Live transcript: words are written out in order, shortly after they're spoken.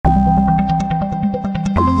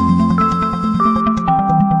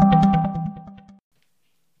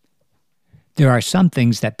There are some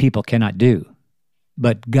things that people cannot do,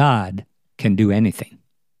 but God can do anything.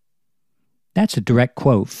 That's a direct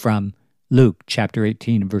quote from Luke chapter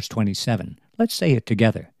 18 and verse 27. Let's say it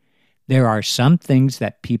together. There are some things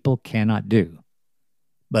that people cannot do,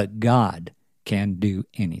 but God can do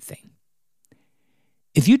anything.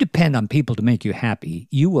 If you depend on people to make you happy,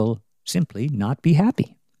 you will simply not be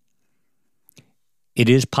happy. It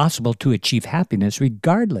is possible to achieve happiness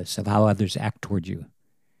regardless of how others act toward you.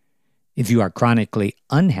 If you are chronically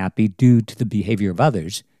unhappy due to the behavior of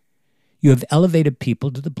others, you have elevated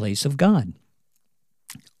people to the place of God.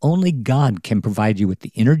 Only God can provide you with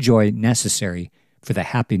the inner joy necessary for the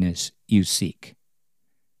happiness you seek.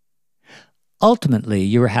 Ultimately,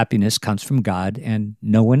 your happiness comes from God and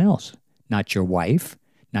no one else, not your wife,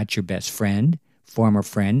 not your best friend, former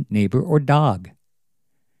friend, neighbor, or dog.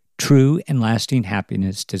 True and lasting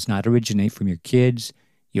happiness does not originate from your kids,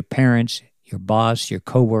 your parents, your boss, your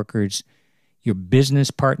coworkers, your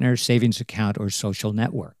business partner, savings account, or social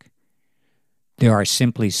network. There are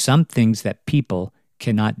simply some things that people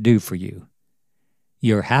cannot do for you.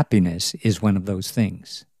 Your happiness is one of those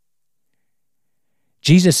things.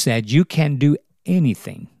 Jesus said, "You can do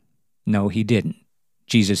anything." No, he didn't.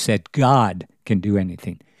 Jesus said, God can do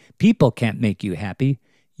anything. People can't make you happy.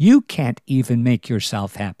 You can't even make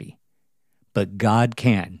yourself happy. But God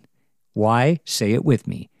can. Why? Say it with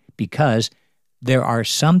me. Because there are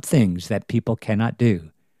some things that people cannot do,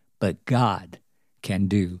 but God can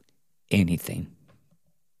do anything.